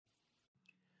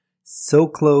So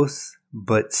close,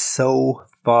 but so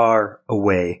far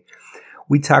away.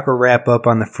 We talk a wrap up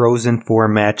on the Frozen Four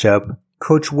matchup.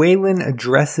 Coach Whalen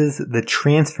addresses the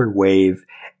transfer wave,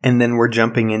 and then we're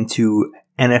jumping into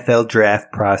NFL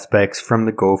draft prospects from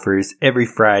the Gophers every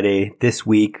Friday this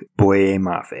week. Boye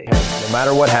Mafe. No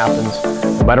matter what happens,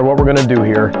 no matter what we're going to do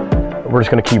here, we're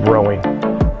just going to keep rowing.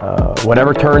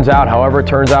 Whatever turns out, however it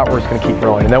turns out, we're just going to keep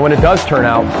rowing. And then when it does turn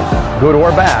out, good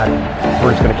or bad, we're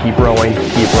just going to keep rowing,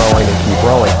 and keep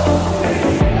rowing.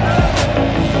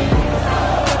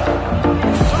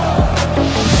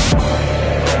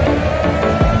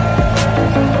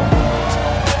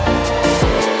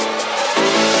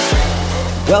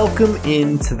 Welcome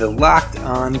into the Locked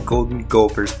On Golden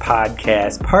Gophers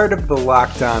podcast, part of the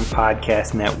Locked On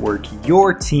Podcast Network,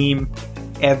 your team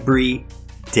every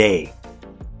day.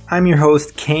 I'm your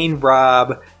host, Kane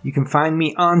Robb. You can find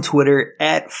me on Twitter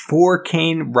at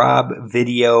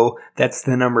 4KaneRobbVideo. That's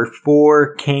the number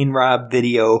 4 Kane Robb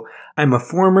Video. I'm a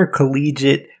former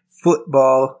collegiate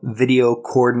football video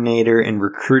coordinator and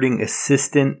recruiting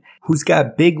assistant who's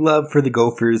got big love for the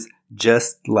Gophers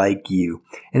just like you.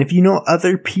 And if you know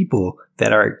other people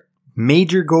that are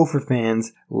major Gopher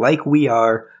fans like we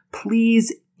are,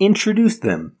 please introduce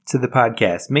them to the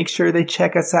podcast. Make sure they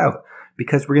check us out,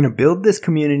 because we're going to build this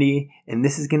community, and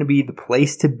this is going to be the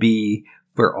place to be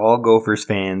for all Gophers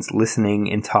fans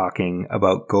listening and talking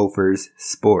about Gophers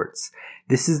sports.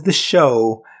 This is the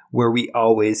show where we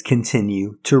always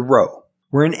continue to row.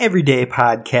 We're an everyday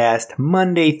podcast,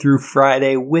 Monday through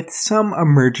Friday, with some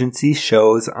emergency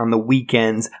shows on the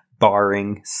weekends,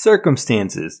 barring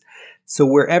circumstances. So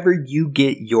wherever you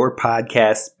get your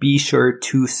podcasts, be sure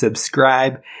to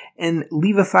subscribe and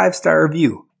leave a 5-star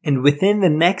review. And within the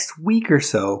next week or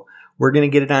so, we're going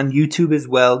to get it on YouTube as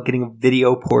well, getting a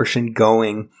video portion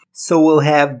going. So we'll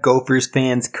have Gophers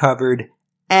fans covered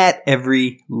at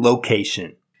every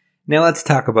location. Now let's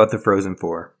talk about the Frozen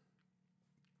Four.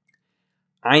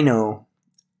 I know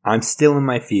I'm still in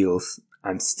my feels.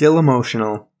 I'm still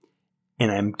emotional,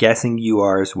 and I'm guessing you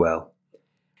are as well.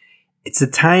 It's a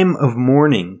time of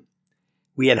mourning.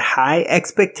 We had high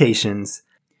expectations.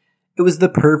 It was the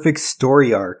perfect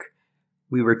story arc.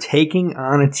 We were taking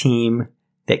on a team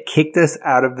that kicked us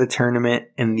out of the tournament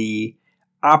and the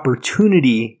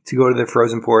opportunity to go to the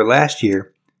Frozen Four last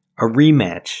year, a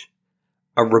rematch,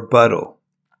 a rebuttal.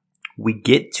 We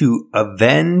get to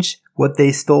avenge what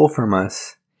they stole from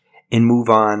us and move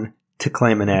on to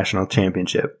claim a national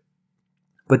championship.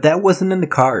 But that wasn't in the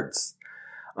cards.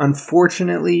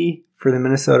 Unfortunately for the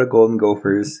Minnesota Golden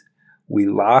Gophers, we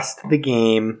lost the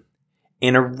game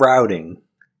in a routing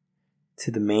to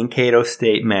the Mankato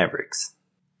State Mavericks.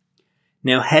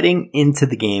 Now, heading into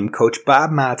the game, Coach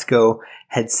Bob Motzko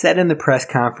had said in the press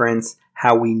conference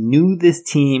how we knew this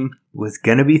team was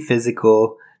going to be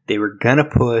physical, they were going to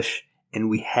push,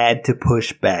 and we had to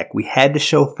push back. We had to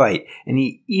show fight. And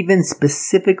he even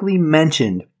specifically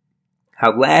mentioned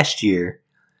how last year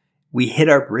we hit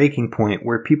our breaking point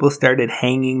where people started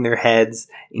hanging their heads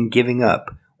and giving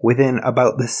up within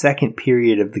about the second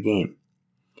period of the game.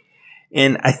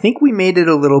 And I think we made it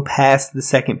a little past the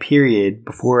second period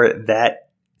before that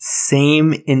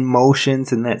same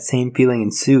emotions and that same feeling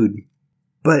ensued.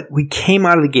 But we came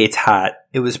out of the gates hot.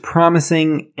 It was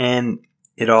promising, and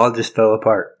it all just fell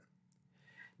apart.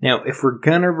 Now, if we're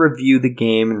going to review the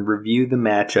game and review the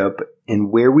matchup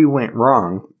and where we went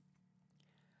wrong,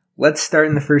 let's start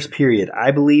in the first period.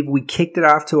 I believe we kicked it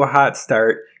off to a hot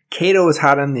start. Cato was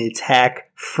hot on the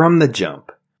attack from the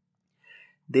jump.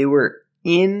 They were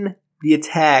in the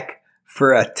attack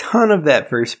for a ton of that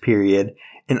first period,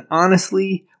 and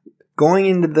honestly, going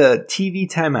into the TV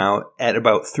timeout at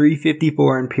about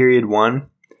 3:54 in period 1,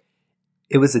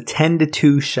 it was a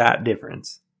 10-2 shot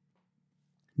difference.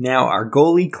 Now, our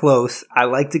goalie Close, I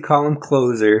like to call him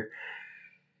Closer,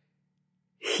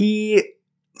 he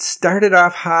started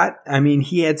off hot. I mean,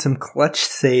 he had some clutch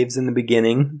saves in the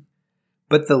beginning,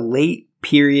 but the late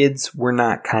periods were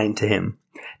not kind to him.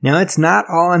 Now, it's not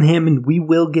all on him, and we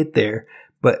will get there,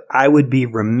 but I would be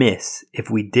remiss if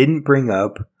we didn't bring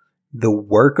up the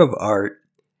work of art,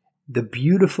 the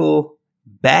beautiful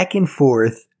back and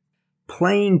forth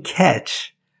playing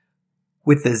catch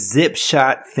with a zip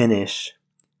shot finish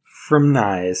from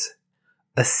Nyes,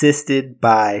 assisted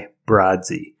by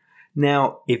Brodsey.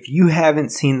 Now, if you haven't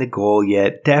seen the goal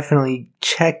yet, definitely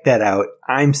check that out.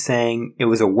 I'm saying it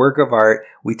was a work of art.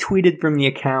 We tweeted from the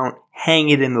account, hang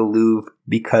it in the Louvre,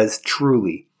 because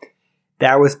truly,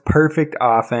 that was perfect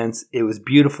offense. It was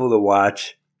beautiful to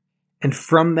watch. And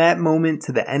from that moment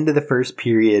to the end of the first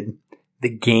period, the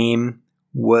game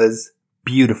was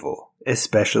beautiful,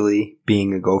 especially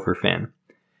being a Gopher fan.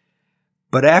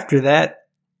 But after that,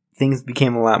 things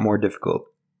became a lot more difficult.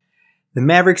 The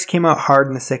Mavericks came out hard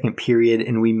in the second period,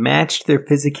 and we matched their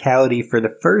physicality for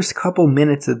the first couple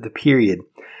minutes of the period.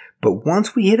 But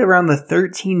once we hit around the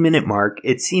 13-minute mark,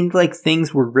 it seemed like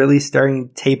things were really starting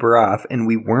to taper off, and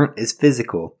we weren't as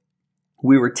physical.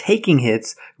 We were taking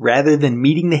hits rather than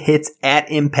meeting the hits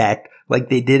at impact like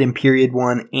they did in period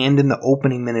 1 and in the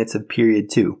opening minutes of period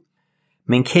 2.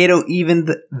 Mankato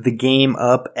evened the game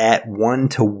up at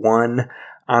 1-1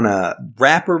 on a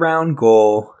wraparound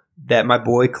goal that my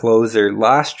boy closer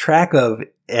lost track of,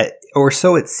 or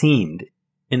so it seemed,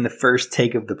 in the first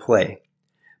take of the play.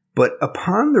 But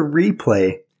upon the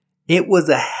replay, it was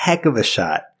a heck of a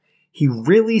shot. He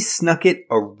really snuck it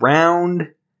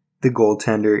around the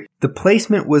goaltender. The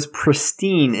placement was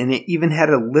pristine, and it even had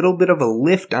a little bit of a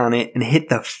lift on it and hit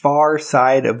the far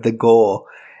side of the goal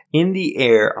in the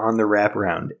air on the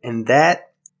wraparound. And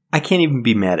that, I can't even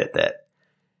be mad at that.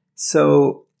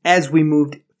 So as we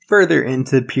moved further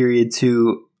into period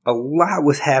 2, a lot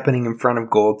was happening in front of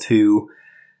goal 2.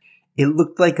 It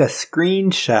looked like a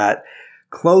screenshot.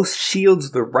 Close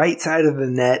shields the right side of the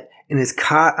net and is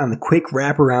caught on the quick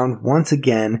wraparound once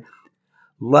again.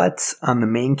 Lutz on the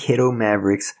Mankato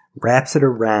Mavericks wraps it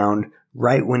around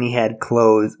right when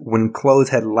Close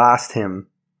had lost him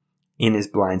in his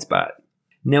blind spot.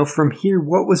 Now from here,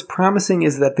 what was promising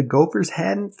is that the Gophers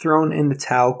hadn't thrown in the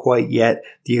towel quite yet.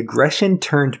 The aggression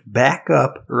turned back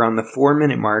up around the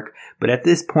 4-minute mark, but at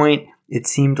this point, it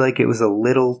seemed like it was a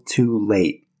little too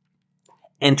late.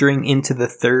 Entering into the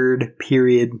third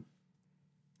period,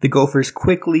 the Gophers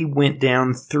quickly went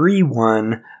down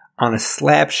 3-1 on a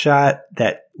slap shot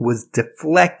that was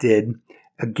deflected.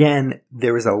 Again,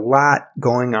 there was a lot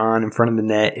going on in front of the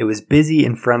net. It was busy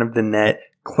in front of the net.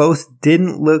 Close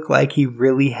didn't look like he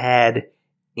really had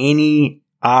any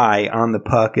eye on the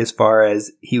puck, as far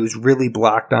as he was really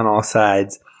blocked on all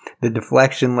sides. The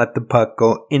deflection let the puck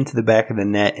go into the back of the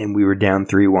net, and we were down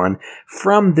 3-1.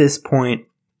 From this point,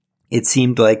 it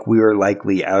seemed like we were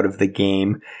likely out of the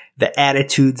game. The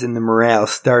attitudes and the morale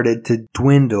started to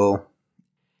dwindle.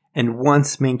 And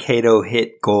once Mankato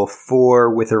hit goal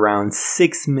 4 with around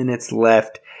 6 minutes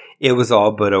left, it was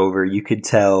all but over. You could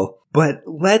tell. But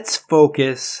let's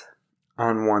focus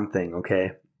on one thing,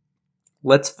 okay?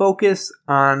 Let's focus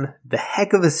on the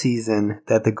heck of a season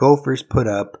that the Gophers put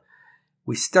up.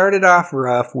 We started off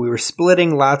rough. We were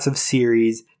splitting lots of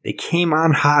series. They came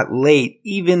on hot late,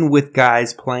 even with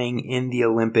guys playing in the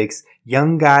Olympics.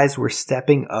 Young guys were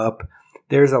stepping up.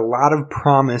 There's a lot of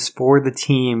promise for the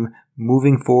team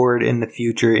moving forward in the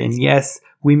future. And yes,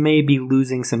 we may be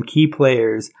losing some key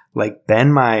players like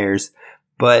Ben Myers,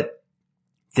 but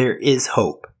there is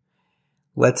hope.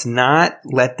 Let's not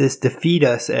let this defeat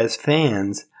us as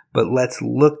fans, but let's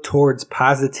look towards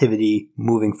positivity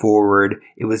moving forward.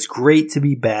 It was great to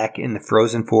be back in the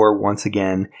Frozen Four once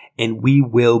again, and we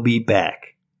will be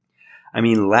back. I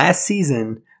mean, last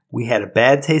season, we had a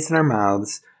bad taste in our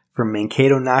mouths from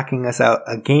Mankato knocking us out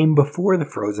a game before the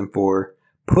Frozen Four,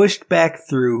 pushed back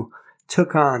through,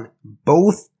 took on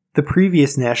both the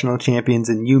previous national champions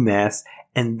in UMass,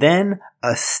 and then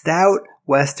a stout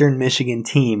Western Michigan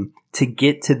team to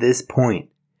get to this point.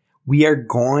 We are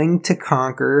going to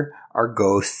conquer our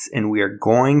ghosts, and we are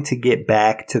going to get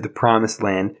back to the promised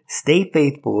land. Stay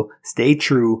faithful, stay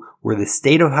true. We're the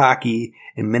state of hockey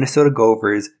and Minnesota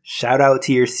Gophers. Shout out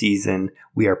to your season.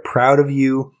 We are proud of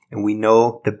you, and we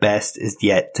know the best is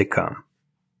yet to come.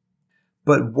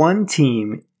 But one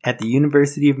team at the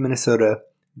University of Minnesota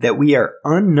that we are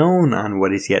unknown on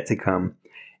what is yet to come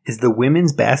is the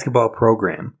women's basketball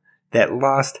program that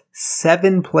lost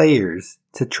 7 players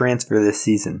to transfer this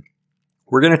season.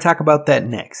 We're going to talk about that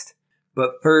next.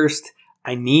 But first,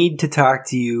 I need to talk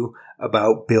to you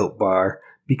about Built Bar,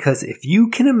 because if you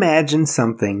can imagine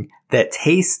something that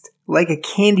tastes like a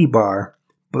candy bar,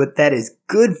 but that is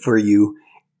good for you,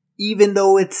 even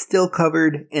though it's still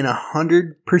covered in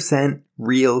 100%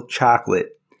 real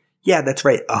chocolate. Yeah, that's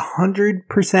right,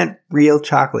 100% real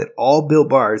chocolate. All Built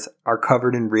Bars are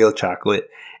covered in real chocolate,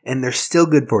 and they're still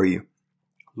good for you.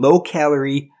 Low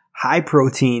calorie, high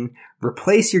protein.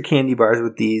 Replace your candy bars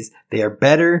with these. They are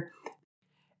better,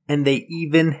 and they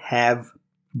even have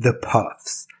the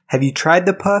puffs. Have you tried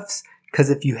the puffs? Because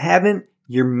if you haven't,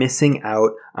 you're missing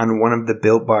out on one of the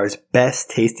Built Bar's best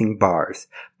tasting bars.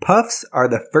 Puffs are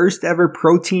the first ever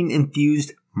protein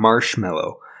infused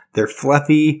marshmallow. They're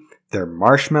fluffy, they're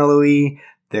marshmallowy,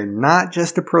 they're not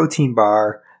just a protein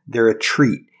bar, they're a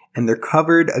treat, and they're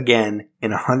covered again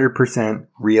in 100%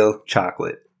 real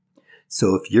chocolate.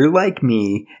 So if you're like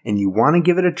me and you want to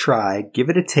give it a try, give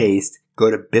it a taste, Go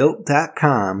to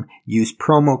Built.com, use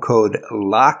promo code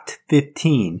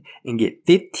LOCKED15 and get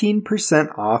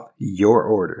 15% off your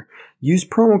order. Use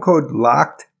promo code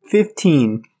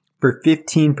LOCKED15 for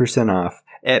 15% off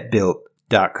at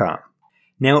Built.com.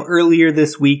 Now, earlier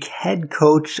this week, head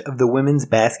coach of the women's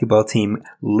basketball team,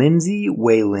 Lindsay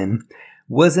Whalen,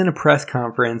 was in a press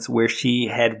conference where she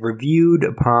had reviewed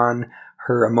upon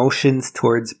her emotions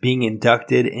towards being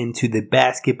inducted into the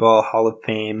Basketball Hall of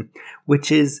Fame,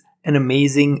 which is an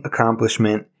amazing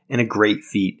accomplishment and a great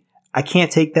feat. I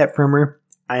can't take that from her.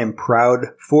 I am proud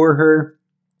for her,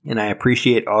 and I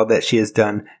appreciate all that she has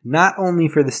done, not only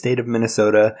for the state of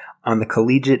Minnesota on the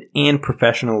collegiate and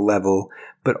professional level,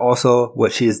 but also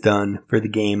what she has done for the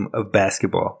game of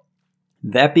basketball.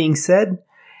 That being said,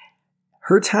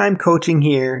 her time coaching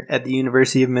here at the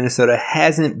University of Minnesota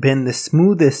hasn't been the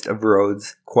smoothest of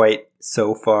roads quite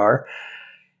so far.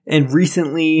 And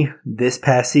recently, this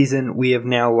past season, we have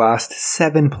now lost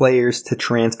 7 players to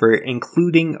transfer,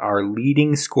 including our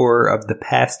leading scorer of the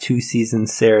past 2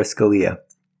 seasons, Sarah Scalia.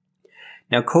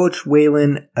 Now, Coach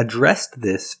Whalen addressed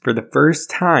this for the first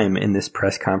time in this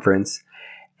press conference,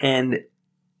 and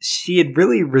she had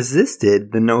really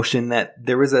resisted the notion that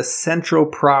there was a central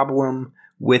problem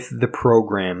with the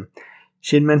program.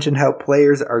 She had mentioned how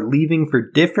players are leaving for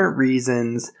different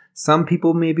reasons. Some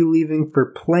people may be leaving for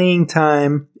playing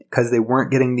time because they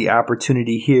weren't getting the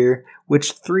opportunity here,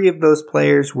 which 3 of those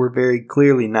players were very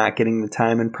clearly not getting the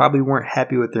time and probably weren't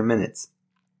happy with their minutes.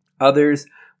 Others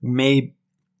may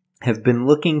have been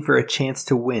looking for a chance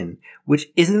to win, which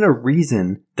isn't a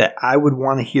reason that I would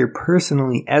want to hear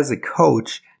personally as a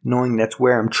coach, knowing that's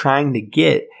where I'm trying to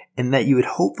get, and that you would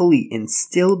hopefully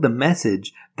instill the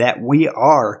message that we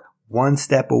are one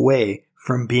step away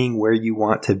from being where you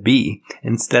want to be,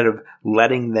 instead of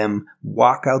letting them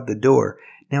walk out the door.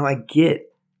 Now, I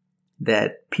get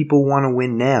that people want to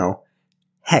win now.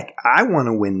 Heck, I want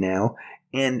to win now.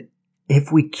 And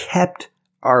if we kept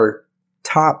our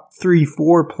top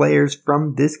 3-4 players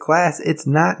from this class, it's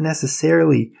not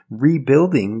necessarily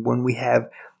rebuilding when we have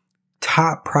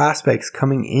top prospects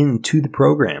coming into the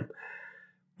program.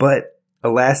 But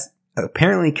alas,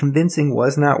 apparently convincing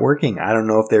was not working. I don't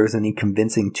know if there was any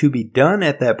convincing to be done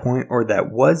at that point or that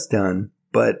was done,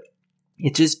 but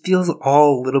it just feels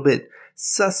all a little bit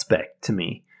suspect to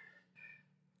me.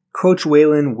 Coach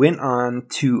Whalen went on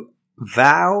to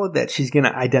vow that she's going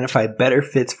to identify better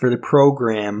fits for the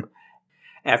program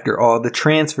after all the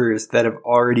transfers that have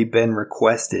already been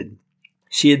requested.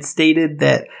 She had stated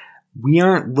that we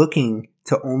aren't looking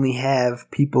to only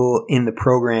have people in the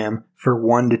program for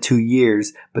 1 to 2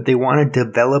 years, but they want to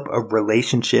develop a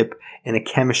relationship and a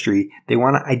chemistry. They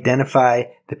want to identify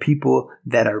the people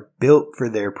that are built for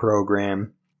their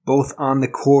program, both on the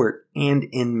court and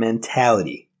in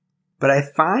mentality. But I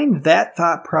find that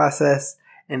thought process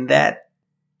and that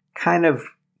kind of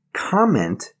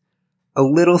comment a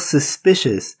little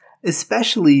suspicious,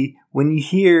 especially when you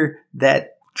hear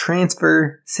that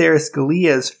transfer Sarah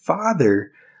Scalia's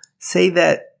father say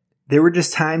that there were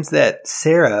just times that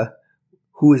Sarah,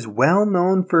 who is well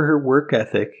known for her work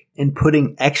ethic and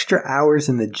putting extra hours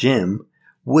in the gym,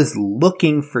 was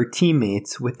looking for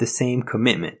teammates with the same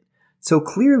commitment. So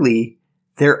clearly,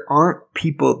 there aren't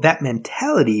people, that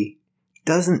mentality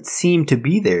doesn't seem to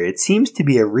be there. It seems to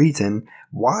be a reason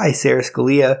why Sarah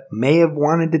Scalia may have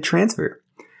wanted to transfer.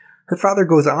 Her father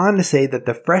goes on to say that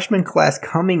the freshman class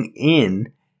coming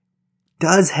in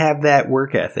does have that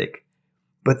work ethic,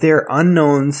 but there are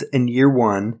unknowns in year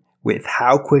 1 with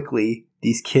how quickly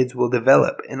these kids will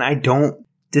develop. And I don't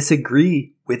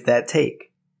disagree with that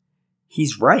take.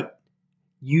 He's right.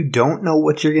 You don't know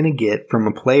what you're going to get from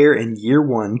a player in year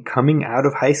 1 coming out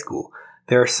of high school.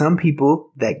 There are some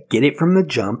people that get it from the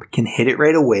jump, can hit it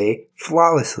right away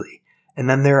flawlessly. And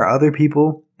then there are other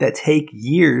people that take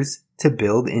years to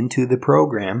build into the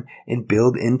program and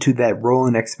build into that role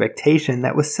and expectation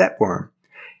that was set for them.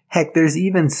 Heck, there's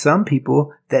even some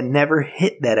people that never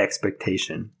hit that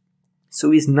expectation.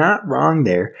 So he's not wrong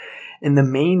there. And the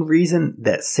main reason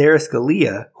that Sarah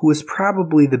Scalia, who was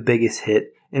probably the biggest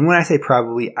hit, and when I say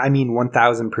probably, I mean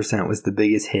 1000% was the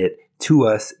biggest hit to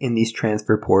us in these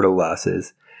transfer portal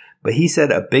losses. But he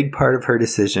said a big part of her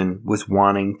decision was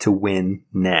wanting to win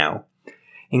now.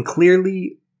 And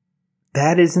clearly,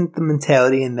 that isn't the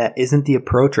mentality and that isn't the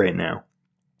approach right now.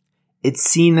 It's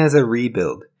seen as a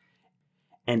rebuild.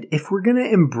 And if we're going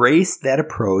to embrace that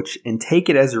approach and take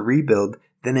it as a rebuild,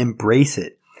 then embrace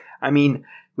it. I mean,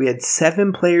 we had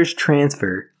 7 players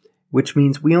transfer, which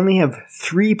means we only have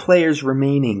 3 players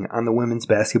remaining on the women's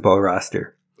basketball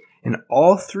roster. And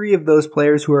all 3 of those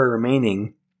players who are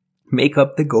remaining make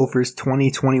up the Gophers'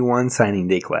 2021 signing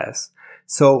day class.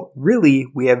 So really,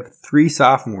 we have 3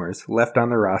 sophomores left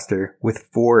on the roster with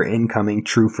 4 incoming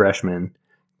true freshmen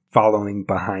following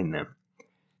behind them.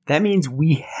 That means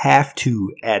we have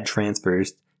to add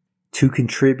transfers to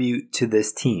contribute to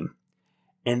this team.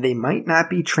 And they might not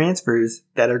be transfers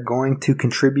that are going to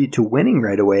contribute to winning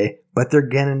right away, but they're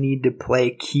going to need to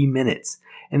play key minutes.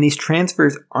 And these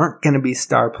transfers aren't going to be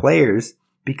star players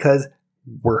because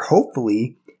we're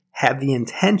hopefully have the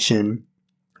intention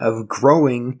of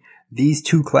growing these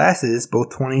 2 classes,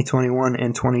 both 2021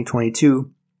 and 2022,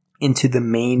 into the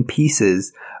main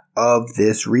pieces of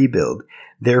this rebuild.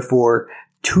 Therefore,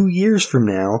 2 years from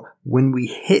now, when we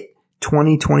hit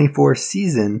 2024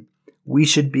 season, we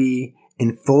should be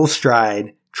in full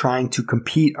stride trying to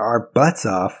compete our butts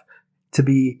off to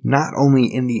be not only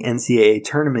in the NCAA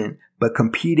tournament, but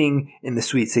competing in the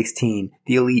Sweet 16,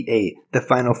 the Elite 8, the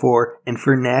Final Four, and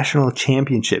for national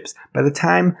championships. By the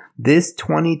time this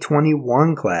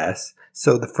 2021 class,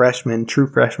 so the freshmen, true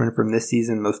freshmen from this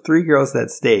season, those 3 girls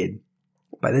that stayed,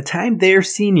 by the time they're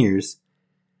seniors,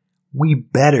 we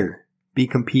better be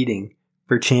competing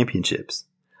for championships.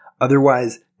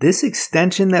 Otherwise, this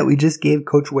extension that we just gave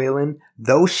Coach Whalen,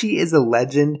 though she is a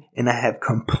legend and I have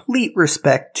complete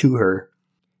respect to her,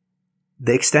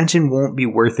 the extension won't be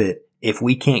worth it if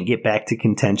we can't get back to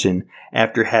contention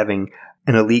after having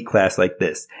an elite class like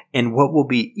this. And what will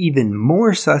be even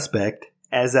more suspect,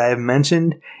 as I have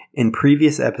mentioned in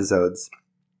previous episodes,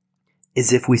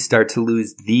 is if we start to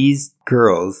lose these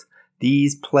girls,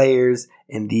 these players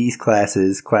in these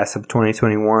classes, class of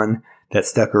 2021 that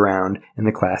stuck around, and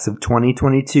the class of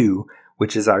 2022,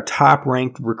 which is our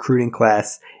top-ranked recruiting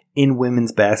class in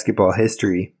women's basketball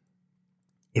history.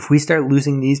 If we start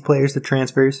losing these players to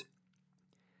transfers,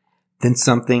 then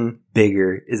something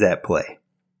bigger is at play.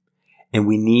 And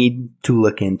we need to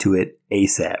look into it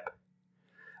ASAP.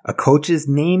 A coach's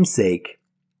namesake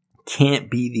can't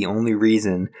be the only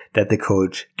reason that the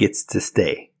coach gets to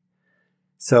stay.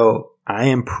 So I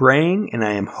am praying and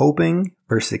I am hoping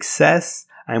for success.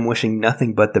 I'm wishing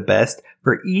nothing but the best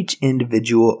for each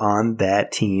individual on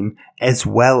that team, as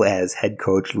well as head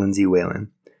coach Lindsay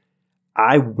Whalen.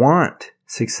 I want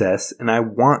success and I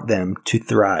want them to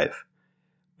thrive.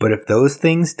 But if those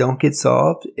things don't get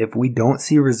solved, if we don't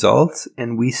see results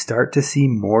and we start to see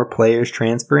more players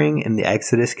transferring and the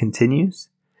exodus continues,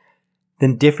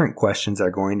 then different questions are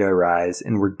going to arise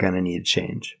and we're going to need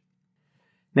change.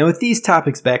 Now with these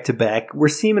topics back to back, we're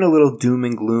seeming a little doom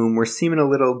and gloom, we're seeming a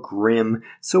little grim,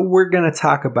 so we're going to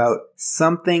talk about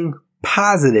something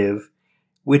positive,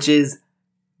 which is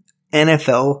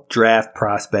NFL draft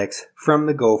prospects from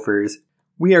the Gophers.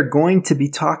 We are going to be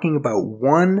talking about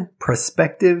one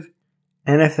prospective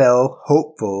NFL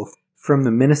hopeful from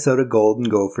the Minnesota Golden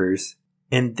Gophers.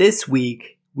 And this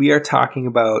week, we are talking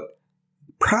about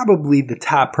probably the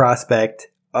top prospect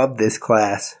of this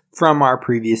class from our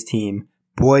previous team,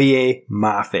 Boye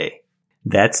Mafe.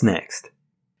 That's next.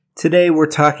 Today, we're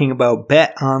talking about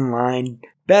BetOnline.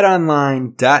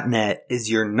 BetOnline.net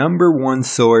is your number one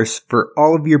source for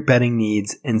all of your betting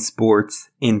needs and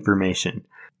sports information.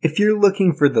 If you're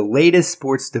looking for the latest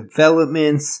sports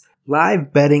developments,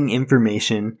 live betting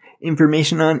information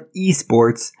on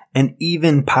esports, and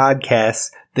even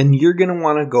podcasts, then you're going to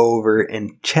want to go over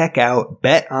and check out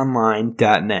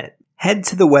betonline.net. Head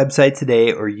to the website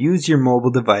today or use your mobile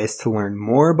device to learn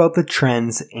more about the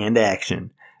trends and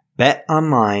action.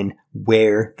 BetOnline,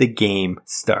 where the game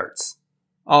starts.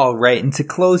 All right, and to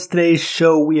close today's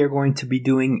show, we are going to be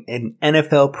doing an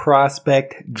NFL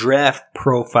prospect draft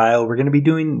profile. We're going to be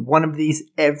doing one of these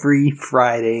every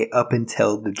Friday up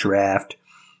until the draft.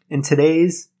 And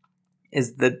today's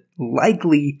is the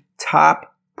likely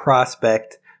top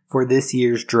prospect for this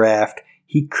year's draft.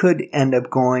 He could end up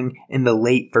going in the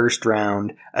late first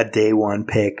round, a day one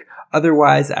pick.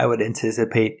 Otherwise, I would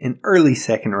anticipate an early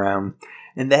second round.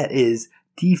 And that is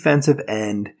defensive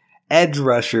end, edge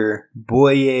rusher,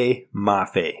 Boye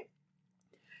Mafe.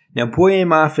 Now, Boye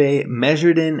Mafe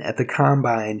measured in at the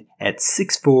combine at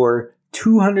 6'4",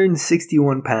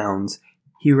 261 pounds.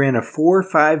 He ran a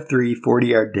 4.53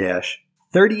 40-yard dash,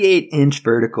 38-inch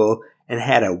vertical, and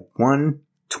had a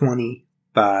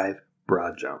 125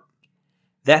 broad jump.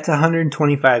 That's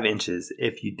 125 inches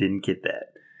if you didn't get that.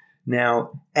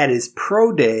 Now, at his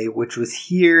pro day, which was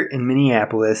here in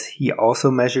Minneapolis, he also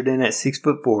measured in at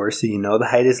 6'4", so you know the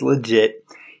height is legit.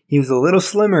 He was a little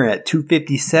slimmer at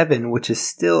 257, which is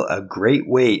still a great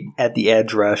weight at the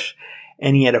edge rush,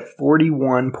 and he had a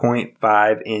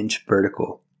 41.5-inch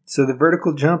vertical. So the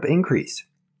vertical jump increased.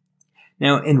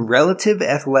 Now, in relative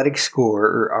athletic score,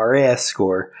 or RAS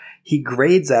score, he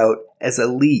grades out as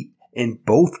elite in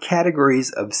both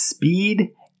categories of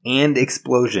speed and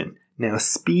explosion. Now,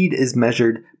 speed is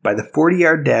measured by the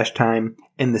 40-yard dash time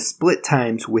and the split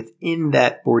times within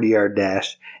that 40-yard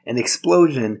dash, and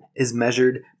explosion is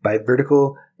measured by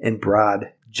vertical and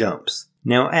broad jumps.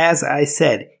 Now, as I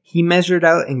said, he measured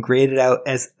out and graded out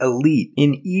as elite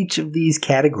in each of these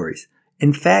categories.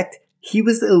 In fact, he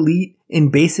was elite in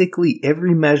basically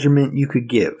every measurement you could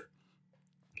give.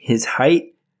 His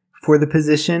height for the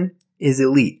position is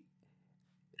elite.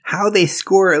 How they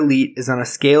score elite is on a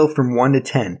scale from 1 to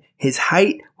 10. His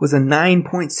height was a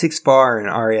 9.64 in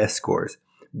RAS scores.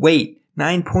 Weight,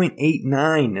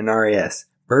 9.89 in RAS.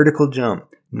 Vertical jump,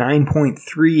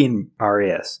 9.3 in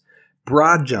RAS.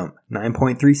 Broad jump,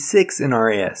 9.36 in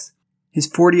RAS. His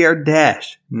 40-yard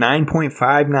dash,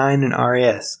 9.59 in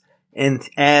RAS. And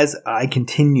as I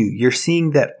continue, you're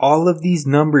seeing that all of these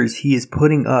numbers he is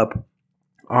putting up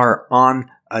are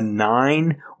on a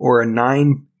 9 or a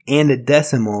 9 and a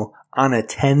decimal on a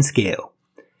 10 scale.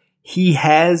 He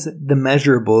has the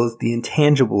measurables, the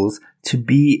intangibles, to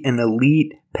be an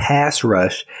elite pass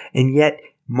rush, and yet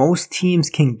most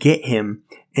teams can get him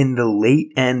in the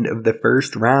late end of the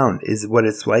first round is what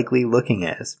it's likely looking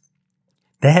as.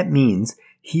 That means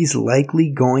he's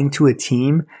likely going to a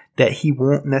team that he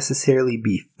won't necessarily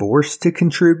be forced to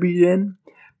contribute in,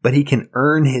 but he can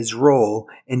earn his role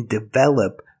and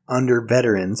develop under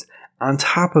veterans. On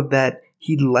top of that,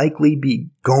 he'd likely be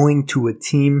going to a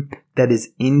team that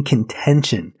is in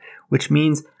contention, which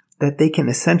means that they can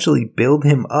essentially build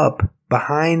him up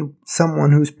behind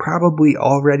someone who's probably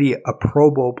already a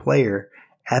Pro Bowl player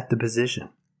at the position.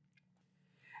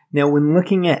 Now, when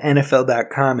looking at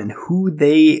NFL.com and who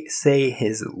they say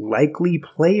his likely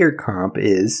player comp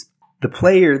is, the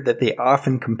player that they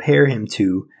often compare him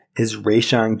to is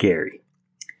Rashan Gary.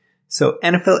 So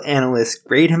NFL analysts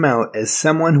grade him out as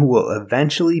someone who will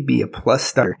eventually be a plus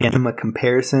starter, and him a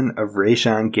comparison of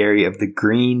Rashan Gary of the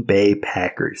Green Bay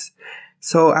Packers.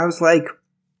 So I was like,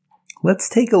 let's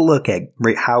take a look at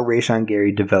how Rashan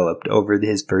Gary developed over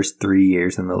his first 3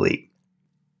 years in the league.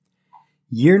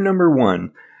 Year number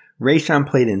 1, Rashan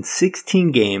played in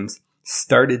 16 games,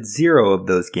 started 0 of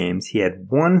those games. He had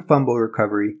 1 fumble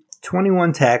recovery,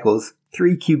 21 tackles,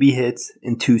 3 QB hits,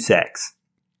 and 2 sacks.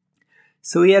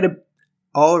 So he had an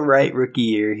alright rookie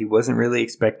year. He wasn't really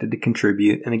expected to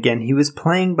contribute. And again, he was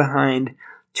playing behind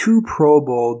 2 Pro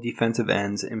Bowl defensive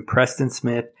ends in Preston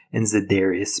Smith and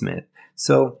Zadarius Smith.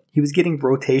 So he was getting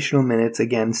rotational minutes,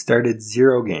 again, started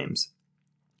 0 games.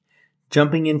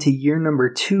 Jumping into year number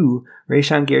 2,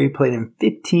 Rashan Gary played in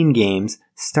 15 games,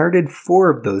 started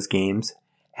 4 of those games,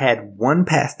 had 1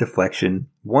 pass deflection,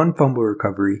 1 fumble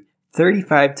recovery,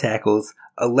 35 tackles,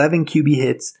 11 QB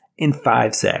hits, and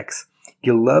 5 sacks.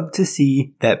 You'll love to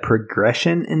see that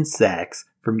progression in sacks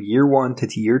from year 1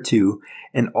 to year 2,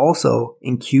 and also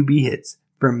in QB hits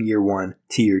from year 1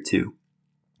 to year 2.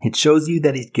 It shows you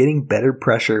that he's getting better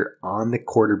pressure on the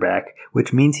quarterback,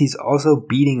 which means he's also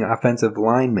beating offensive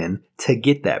linemen to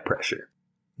get that pressure.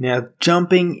 Now,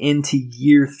 jumping into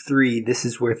year 3, this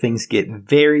is where things get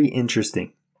very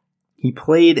interesting. He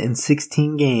played in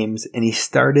 16 games, and he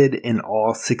started in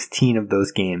all 16 of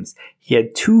those games. He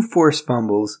had 2 forced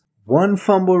fumbles, 1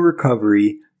 fumble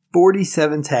recovery,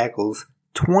 47 tackles,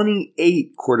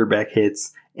 28 quarterback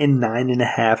hits, and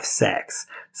 9.5 sacks.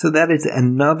 So that is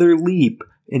another leap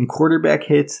in quarterback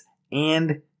hits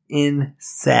and in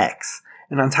sacks.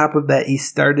 And on top of that, he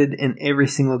started in every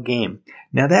single game.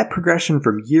 Now that progression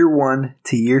from year 1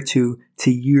 to year 2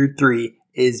 to year 3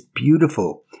 is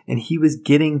beautiful. And he was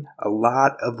getting a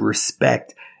lot of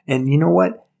respect. And you know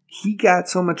what? He got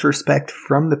so much respect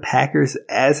from the Packers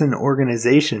as an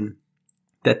organization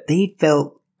that they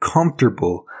felt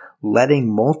comfortable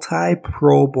letting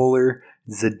multi-Pro Bowler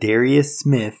Zadarius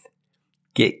Smith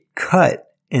get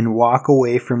cut and walk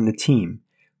away from the team.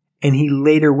 And he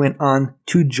later went on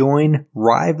to join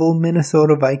rival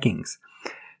Minnesota Vikings.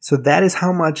 So that is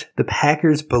how much the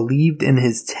Packers believed in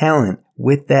his talent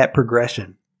with that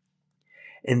progression.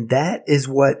 And that is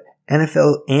what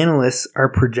NFL analysts are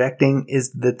projecting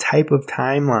is the type of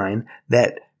timeline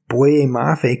that Boye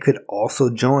Mafe could also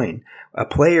join. A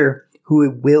player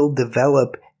who will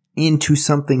develop into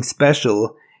something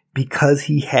special because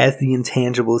he has the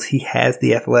intangibles, he has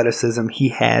the athleticism, he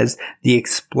has the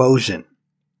explosion.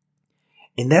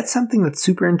 And that's something that's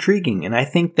super intriguing, and I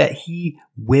think that he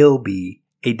will be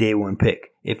a day 1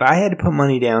 pick. If I had to put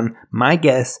money down, my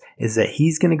guess is that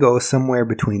he's going to go somewhere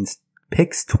between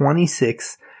picks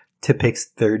 26 to picks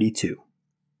 32.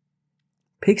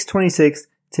 Picks 26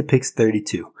 to picks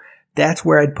 32. That's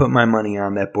where I'd put my money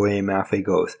on that Boye Mafe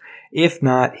goes. If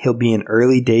not, he'll be an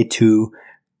early day 2,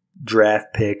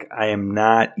 draft pick. I am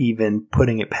not even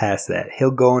putting it past that.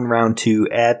 He'll go in round 2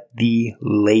 at the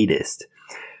latest.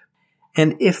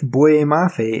 And if Boye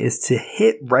Mafe is to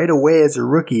hit right away as a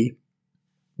rookie,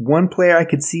 one player I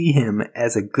could see him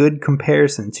as a good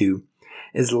comparison to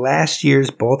is last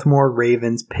year's Baltimore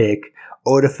Ravens pick,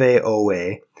 Odafe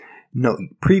Oweh,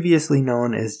 previously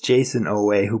known as Jason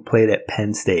Oweh, who played at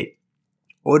Penn State.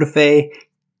 Odafe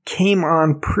came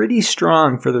on pretty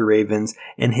strong for the Ravens,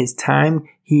 and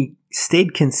he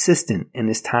stayed consistent in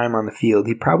his time on the field.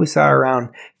 He probably saw around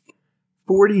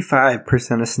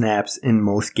 45% of snaps in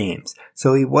most games.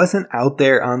 So he wasn't out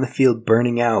there on the field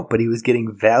burning out, but he was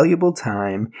getting valuable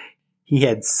time. He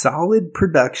had solid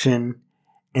production,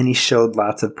 and he showed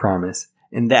lots of promise.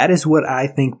 And that is what I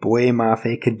think Boye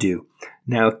Mafe could do.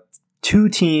 Now, 3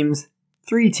 teams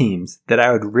that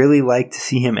I would really like to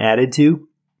see him added to,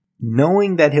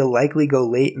 knowing that he'll likely go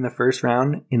late in the first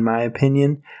round, in my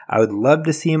opinion, I would love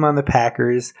to see him on the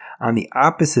Packers on the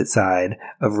opposite side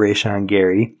of Rashawn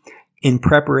Gary in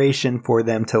preparation for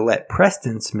them to let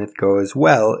Preston Smith go as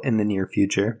well in the near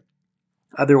future.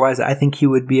 Otherwise, I think he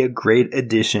would be a great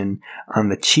addition on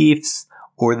the Chiefs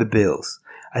or the Bills.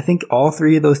 I think all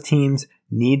 3 of those teams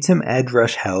need some edge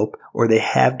rush help, or they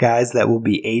have guys that will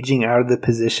be aging out of the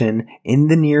position in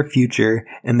the near future,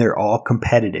 and they're all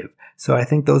competitive. So I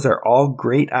think those are all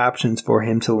great options for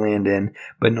him to land in.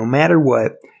 But no matter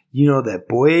what, you know that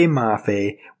Boye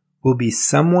Mafe will be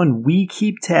someone we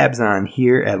keep tabs on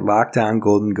here at Locked On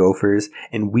Golden Gophers,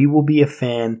 and we will be a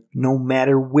fan no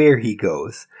matter where he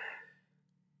goes.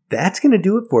 That's going to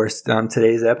do it for us on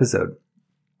today's episode.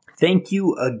 Thank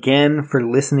you again for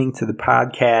listening to the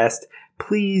podcast.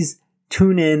 Please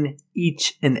tune in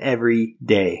each and every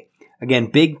day.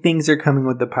 Again, big things are coming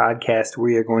with the podcast.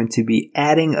 We are going to be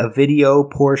adding a video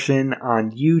portion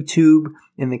on YouTube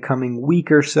in the coming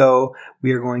week or so.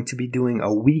 We are going to be doing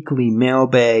a weekly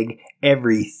mailbag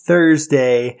every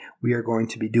Thursday. We are going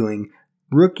to be doing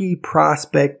rookie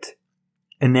prospect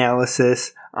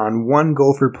analysis on one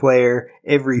Gopher player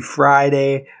every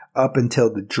Friday up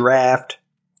until the draft.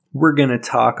 We're going to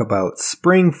talk about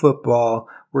spring football.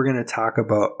 We're going to talk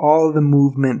about all the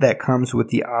movement that comes with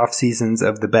the off seasons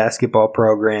of the basketball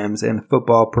programs and the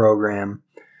football program.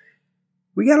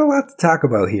 We got a lot to talk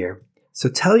about here. So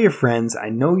tell your friends. I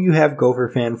know you have Gopher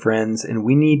fan friends, and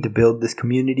we need to build this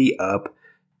community up.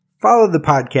 Follow the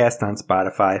podcast on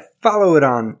Spotify. Follow it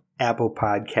on Apple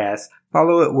Podcasts.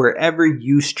 Follow it wherever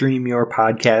you stream your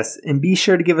podcasts, and be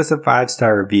sure to give us a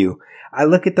 5-star review. I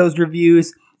look at those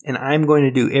reviews, and I'm going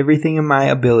to do everything in my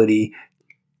ability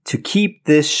to keep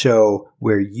this show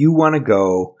where you want to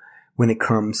go when it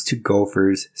comes to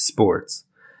Gophers sports.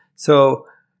 So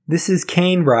this is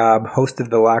Kane Robb, host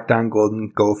of the Locked On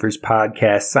Golden Gophers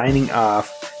podcast, signing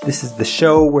off. This is the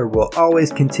show where we'll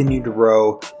always continue to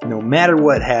row. No matter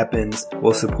what happens,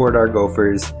 we'll support our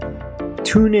Gophers.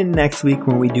 Tune in next week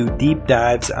when we do deep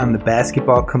dives on the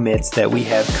basketball commits that we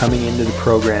have coming into the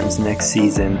programs next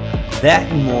season. That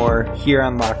and more here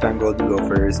on Locked On Golden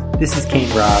Gophers. This is Kane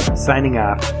Robb signing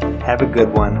off. Have a good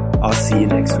one. I'll see you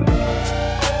next week.